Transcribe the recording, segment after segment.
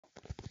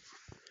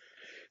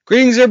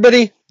Greetings,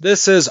 everybody.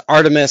 This is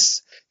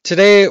Artemis.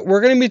 Today,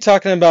 we're going to be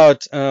talking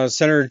about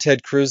Senator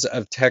Ted Cruz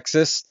of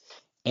Texas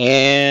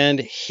and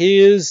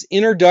his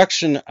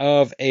introduction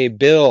of a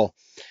bill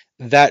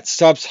that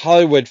stops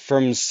Hollywood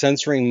from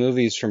censoring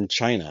movies from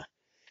China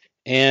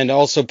and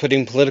also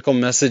putting political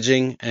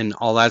messaging and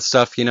all that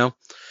stuff. I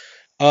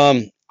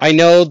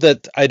know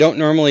that I don't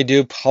normally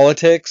do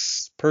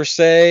politics per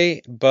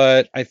se,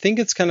 but I think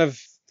it's kind of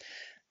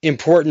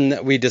important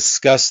that we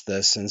discuss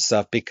this and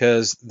stuff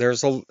because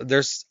there's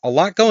a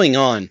lot going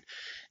on,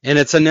 and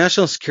it's a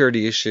national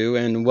security issue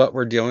and what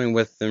we're dealing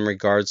with in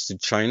regards to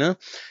China.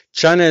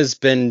 China has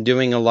been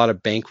doing a lot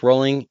of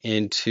bankrolling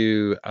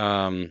into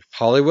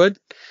Hollywood,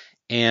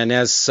 and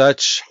as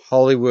such,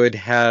 Hollywood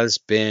has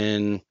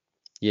been,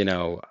 you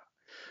know,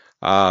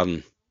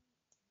 um,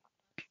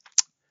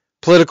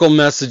 political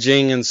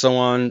messaging and so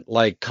on,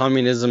 like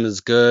communism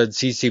is good,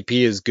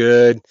 CCP is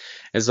good,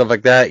 and stuff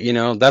like that.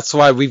 That's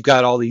why we've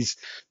got all these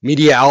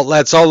media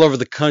outlets all over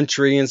the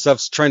country and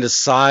stuff trying to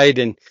side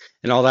and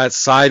all that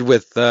side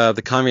with the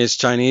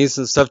communist Chinese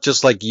and stuff,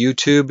 just like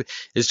YouTube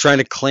is trying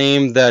to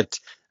claim that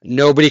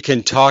nobody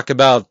can talk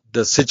about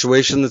the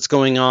situation that's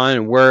going on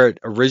and where it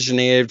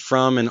originated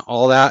from and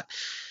all that.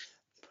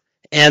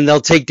 And they'll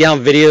take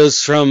down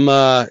videos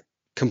from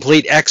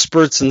complete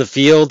experts in the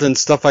field and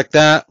stuff like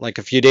that. Like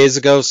a few days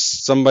ago,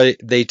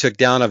 they took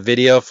down a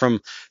video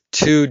from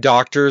two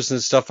doctors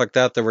and stuff like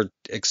that were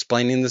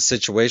explaining the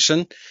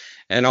situation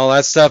and all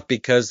that stuff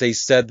because they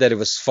said that it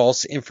was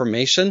false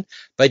information.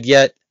 But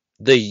yet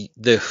the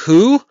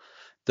WHO,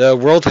 the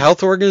World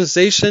Health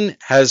Organization,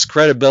 has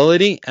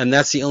credibility, and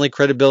that's the only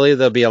credibility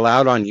that'll be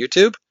allowed on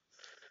YouTube.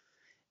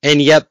 And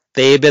yet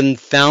they've been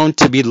found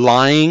to be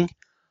lying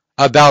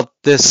about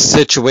this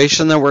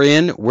situation that we're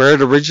in, where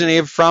it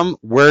originated from,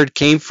 where it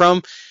came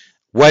from,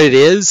 what it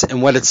is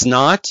and what it's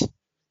not,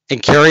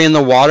 and carrying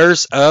the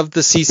waters of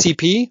the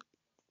CCP.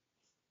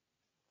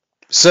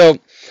 So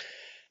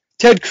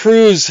Ted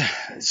Cruz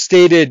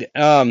stated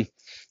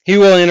he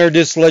will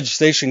introduce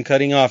legislation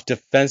cutting off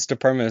Defense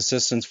Department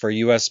assistance for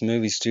U.S.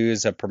 movie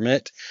studios that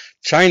permit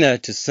China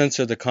to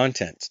censor the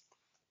content.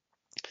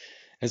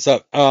 And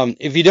so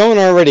if you don't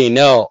already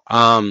know,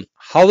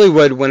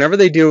 Hollywood, whenever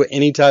they do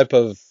any type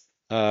of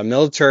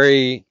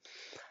military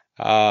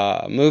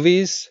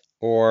movies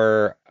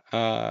or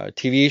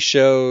TV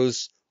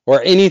shows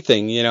or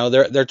anything,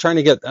 they're trying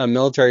to get a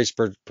military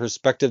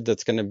perspective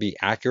that's going to be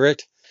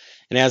accurate.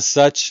 And as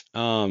such,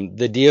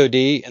 the DoD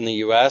in the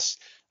U.S.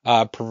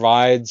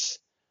 Provides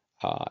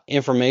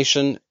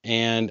information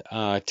and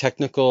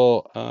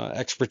technical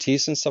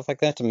expertise and stuff like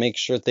that to make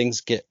sure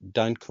things get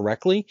done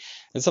correctly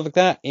and stuff like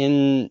that.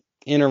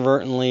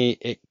 Inadvertently,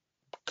 it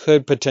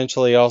could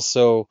potentially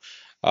also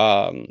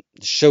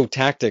show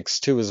tactics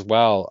too as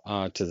well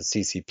to the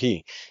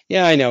CCP.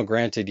 Yeah, I know.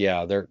 Granted,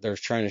 yeah, they're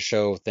trying to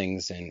show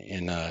things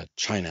in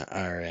China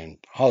or in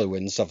Hollywood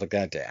and stuff like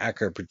that to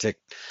accurate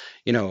predict,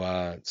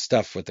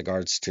 stuff with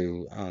regards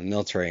to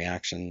military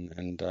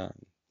action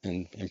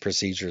and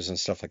procedures and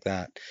stuff like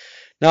that.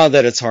 Now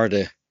that it's hard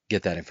to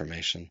get that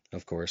information,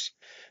 of course.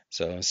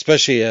 So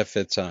especially if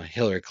it's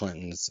Hillary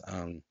Clinton's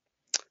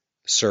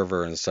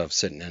server and stuff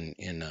sitting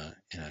in a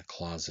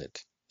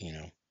closet,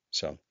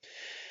 So.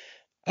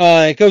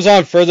 It goes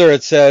on further.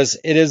 It says,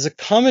 it is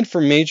common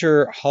for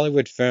major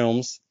Hollywood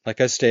films,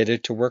 like I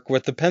stated, to work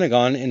with the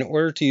Pentagon in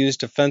order to use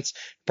Defense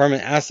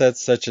Department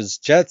assets such as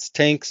jets,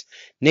 tanks,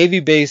 Navy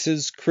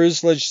bases.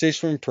 Cruz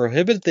legislation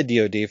prohibits the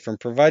DoD from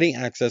providing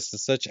access to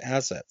such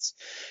assets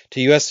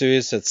to U.S.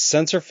 studios that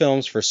censor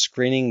films for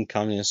screening in the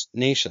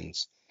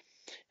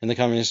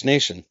communist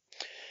nation.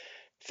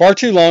 Far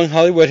too long,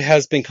 Hollywood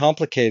has been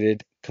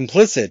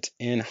complicit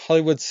in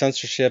Hollywood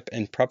censorship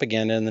and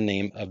propaganda in the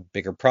name of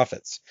bigger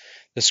profits.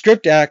 The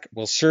Script Act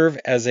will serve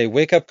as a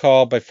wake-up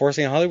call by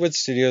forcing Hollywood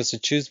studios to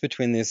choose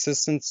between the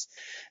assistance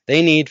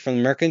they need from the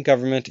American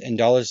government and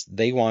dollars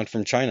they want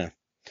from China.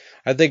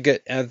 I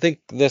think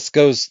this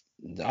goes.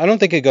 I don't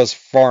think it goes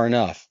far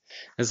enough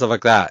and stuff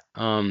like that.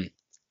 If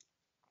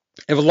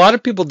a lot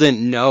of people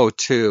didn't know,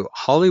 too,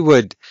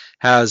 Hollywood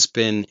has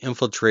been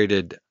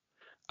infiltrated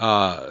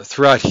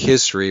throughout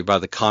history by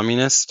the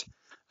communist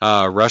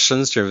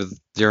Russians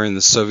during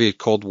the Soviet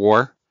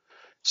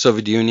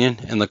Union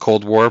and the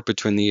Cold War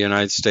between the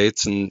United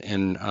States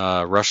and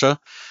Russia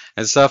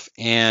and stuff.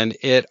 And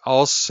it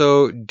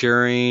also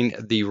during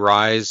the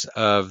rise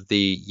of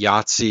the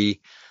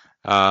Yahtzee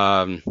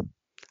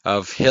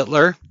of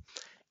Hitler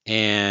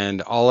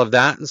and all of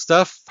that and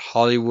stuff.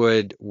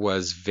 Hollywood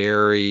was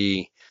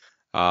very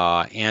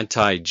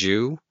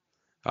anti-Jew,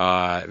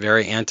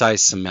 very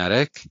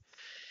anti-Semitic.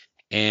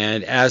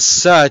 And as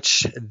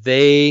such,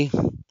 they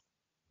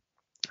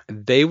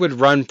would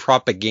run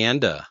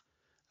propaganda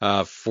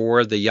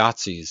for the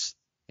Yahtzees,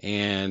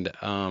 and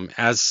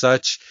as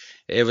such,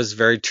 it was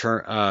very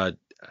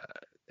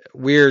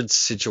weird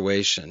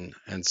situation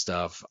and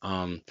stuff.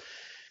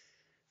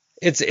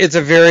 It's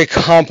a very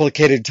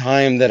complicated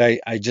time that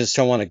I just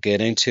don't want to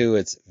get into.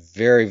 It's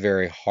very,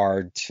 very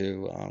hard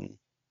to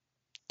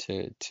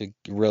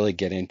really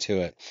get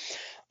into it.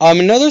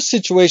 Another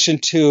situation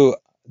too.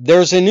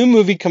 there's a new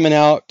movie coming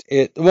out.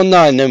 Well,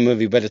 not a new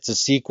movie, but it's a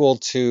sequel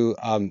to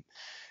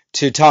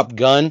Top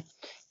Gun.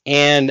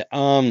 And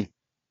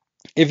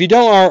if you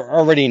don't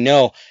already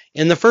know,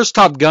 in the first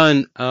Top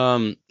Gun,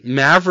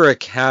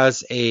 Maverick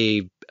has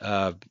a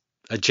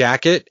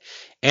jacket,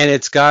 and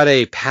it's got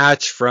a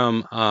patch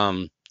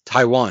from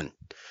Taiwan.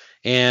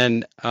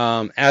 And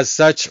as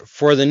such,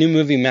 for the new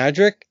movie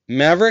Maverick,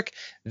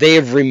 they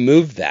have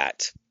removed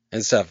that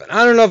and stuff. And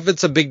I don't know if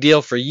it's a big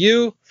deal for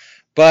you,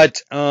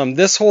 but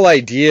this whole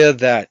idea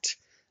that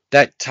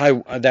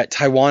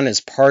Taiwan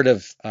is part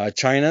of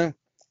China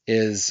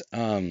is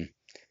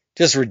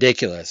just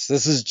ridiculous.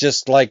 This is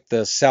just like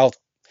the South,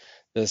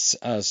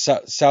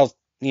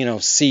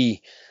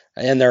 Sea,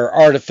 and their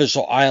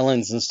artificial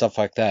islands and stuff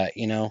like that,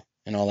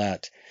 and all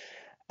that.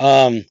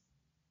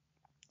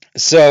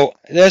 So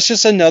that's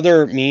just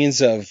another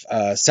means of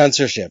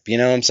censorship, you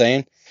know what I'm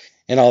saying,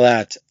 and all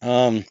that.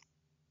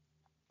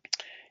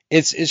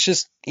 It's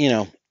just,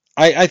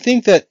 I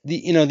think that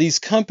these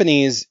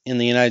companies in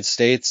the United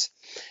States,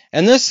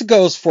 and this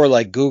goes for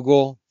like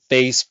Google,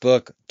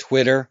 Facebook,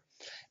 Twitter,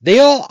 they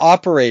all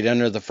operate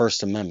under the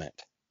First Amendment.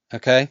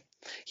 Okay,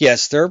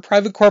 yes, they're a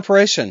private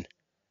corporation,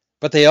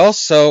 but they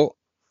also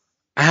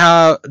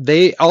have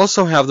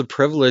the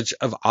privilege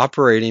of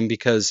operating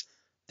because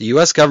the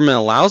U.S. government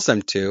allows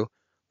them to,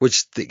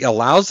 which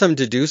allows them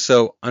to do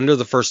so under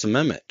the First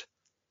Amendment.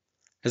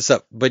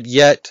 But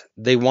yet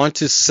they want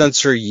to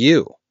censor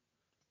you,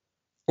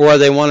 or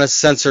they want to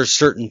censor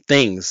certain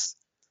things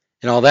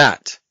and all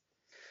that,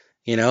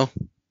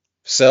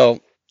 So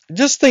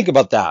just think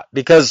about that,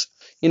 because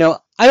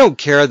I don't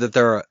care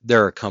that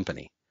they're a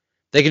company.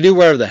 They can do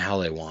whatever the hell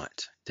they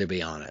want, to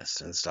be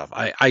honest, and stuff.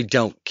 I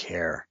don't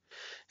care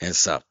and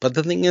stuff. But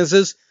the thing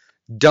is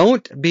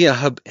don't be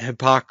a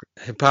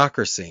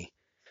hypocrisy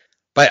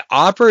by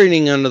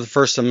operating under the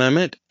First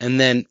Amendment and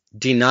then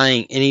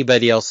denying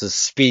anybody else's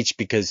speech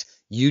because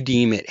you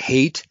deem it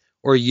hate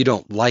or you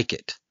don't like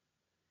it.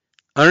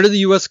 Under the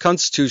U.S.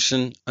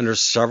 Constitution, under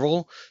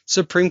several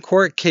Supreme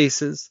Court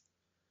cases,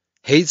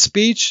 hate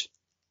speech,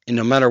 and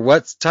no matter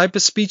what type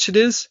of speech it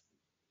is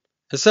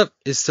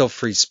still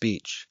free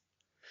speech.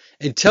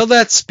 Until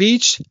that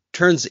speech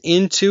turns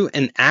into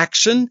an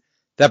action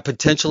that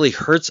potentially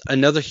hurts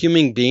another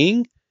human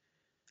being,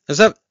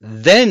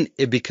 then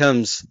it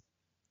becomes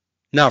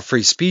not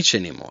free speech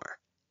anymore.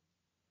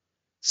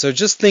 So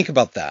just think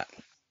about that.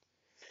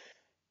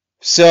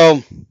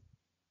 So,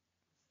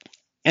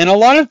 and a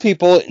lot of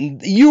people,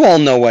 you all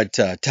know what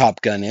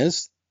Top Gun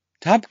is.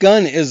 Top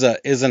Gun is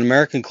an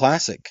American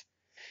classic.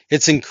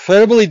 It's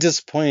incredibly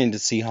disappointing to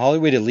see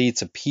Hollywood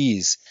elites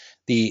appease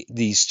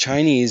these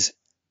Chinese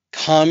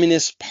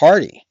Communist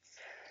Party.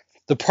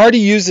 The party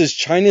uses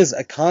China's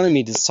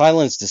economy to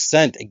silence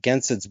dissent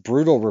against its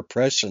brutal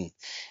repression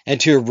and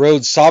to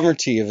erode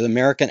sovereignty of the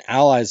American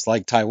allies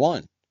like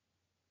Taiwan.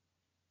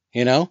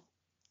 And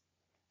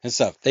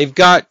stuff. They've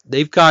got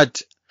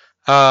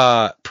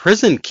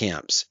prison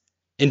camps,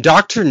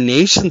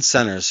 indoctrination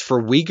centers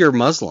for Uyghur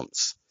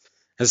Muslims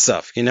and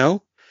stuff,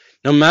 No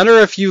matter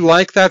if you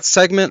like that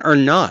segment or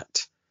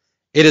not,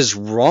 it is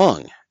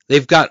wrong.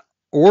 They've got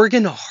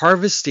organ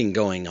harvesting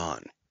going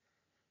on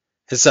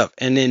and stuff.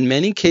 And in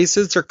many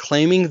cases, they're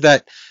claiming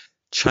that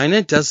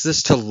China does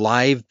this to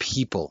live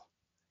people.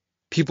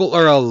 People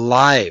are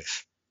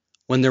alive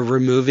when they're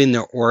removing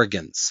their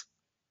organs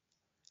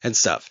and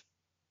stuff.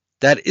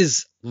 That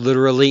is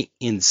literally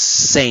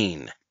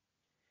insane.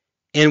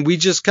 And we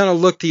just kind of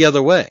look the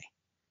other way,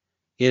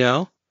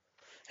 and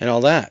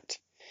all that.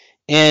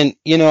 And,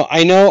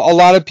 I know a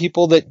lot of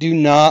people that do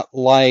not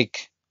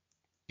like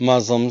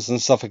Muslims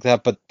and stuff like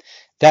that, but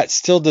that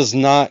still does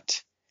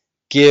not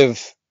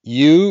give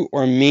you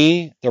or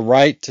me the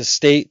right to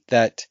state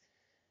that,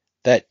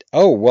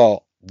 oh,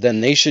 well,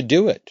 then they should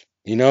do it.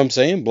 You know what I'm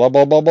saying? Blah,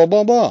 blah, blah, blah,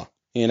 blah, blah,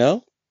 and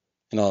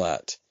all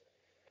that.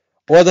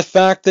 Or the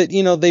fact that,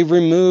 they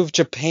remove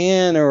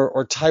Japan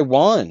or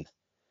Taiwan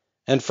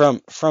and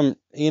from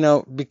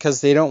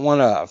because they don't want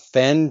to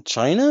offend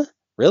China?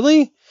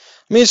 Really?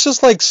 I mean, it's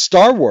just like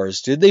Star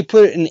Wars, dude. They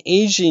put an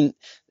Asian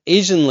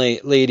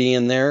lady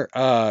in there,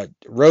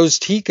 Rose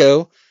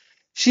Tico.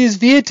 She's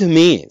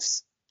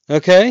Vietnamese,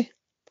 okay?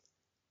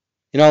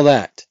 And all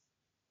that.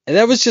 And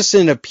that was just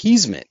an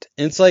appeasement.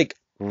 And it's like,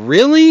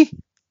 really?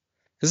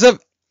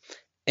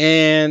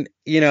 And,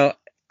 it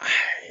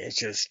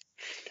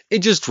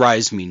just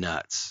drives me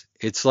nuts.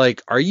 It's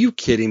like, are you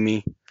kidding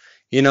me?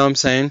 You know what I'm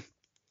saying?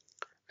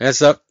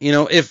 That's up.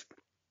 If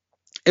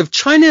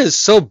China is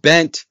so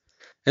bent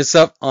and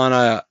stuff on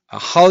a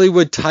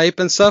Hollywood type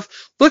and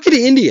stuff, look at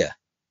India.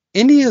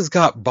 India's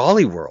got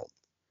Bollywood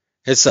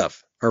and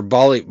stuff, or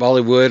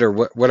Bollywood,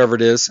 or whatever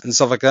it is, and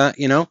stuff like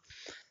that.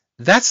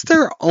 That's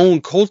their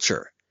own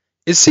culture.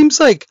 It seems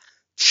like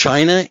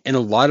China, in a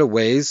lot of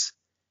ways,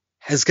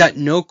 has got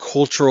no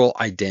cultural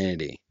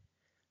identity.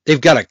 They've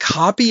got to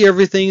copy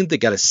everything. They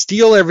got to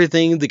steal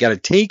everything. They got to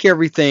take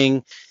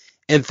everything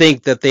and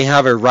think that they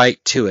have a right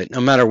to it,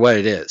 no matter what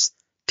it is.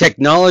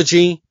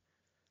 Technology,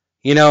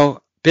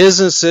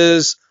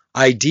 businesses,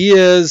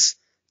 ideas,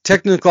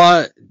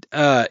 technical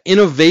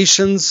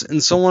innovations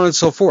and so on and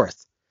so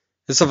forth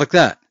and stuff like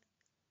that.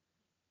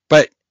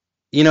 But,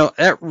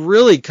 that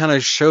really kind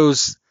of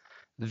shows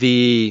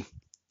the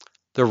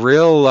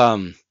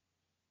real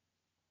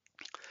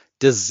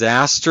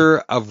disaster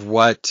of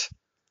what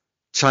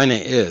China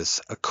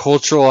is, a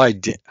cultural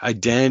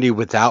identity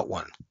without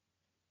one.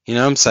 You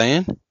know what I'm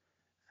saying?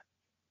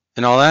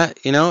 And all that,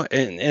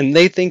 and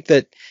they think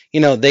that,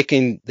 they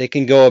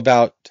can go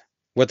about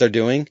what they're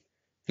doing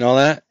and all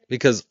that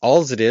because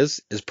all it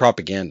is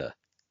propaganda.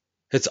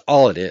 It's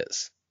all it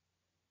is.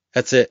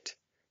 That's it.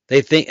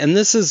 They think, and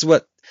this is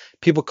what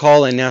people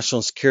call in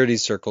national security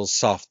circles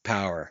soft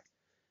power.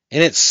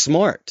 And it's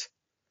smart.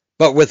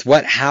 But with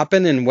what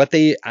happened and what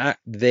they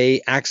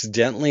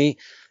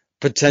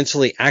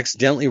potentially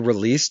accidentally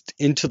released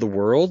into the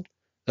world,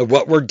 of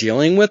what we're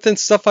dealing with and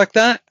stuff like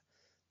that,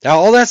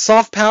 all that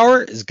soft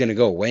power is going to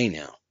go away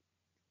now.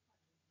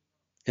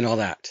 And all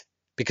that.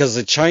 Because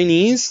the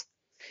Chinese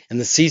and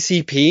the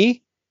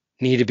CCP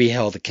need to be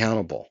held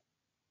accountable.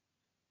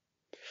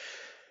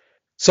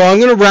 So I'm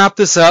going to wrap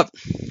this up.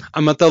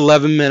 I'm at the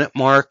 11-minute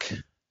mark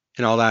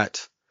and all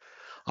that.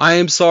 I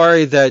am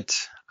sorry that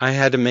I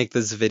had to make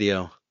this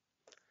video.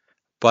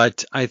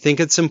 But I think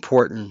it's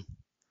important.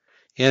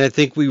 And I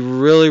think we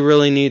really,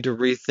 really need to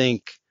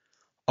rethink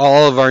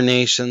all of our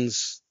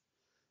nations,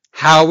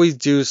 how we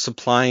do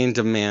supply and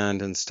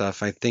demand and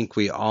stuff. I think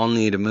we all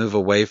need to move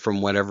away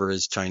from whatever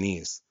is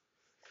Chinese.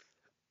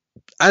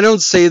 I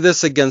don't say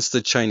this against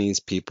the Chinese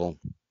people,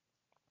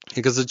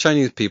 because the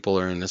Chinese people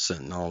are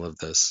innocent in all of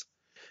this.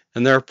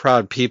 And they're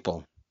proud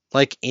people,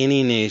 like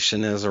any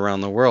nation is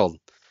around the world.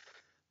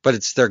 But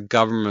it's their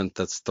government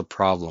that's the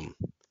problem.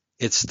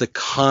 It's the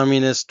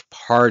Communist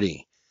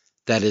Party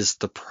that is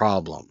the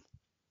problem.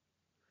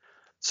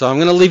 So I'm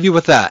going to leave you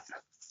with that.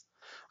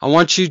 I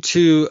want you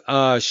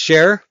to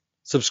share,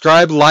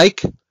 subscribe,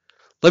 like.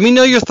 Let me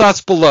know your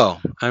thoughts below.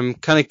 I'm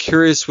kind of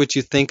curious what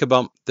you think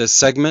about this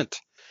segment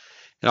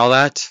and all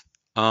that.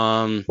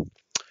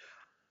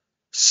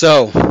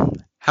 So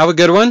have a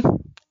good one,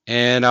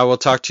 and I will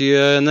talk to you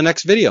in the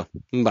next video.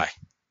 Bye.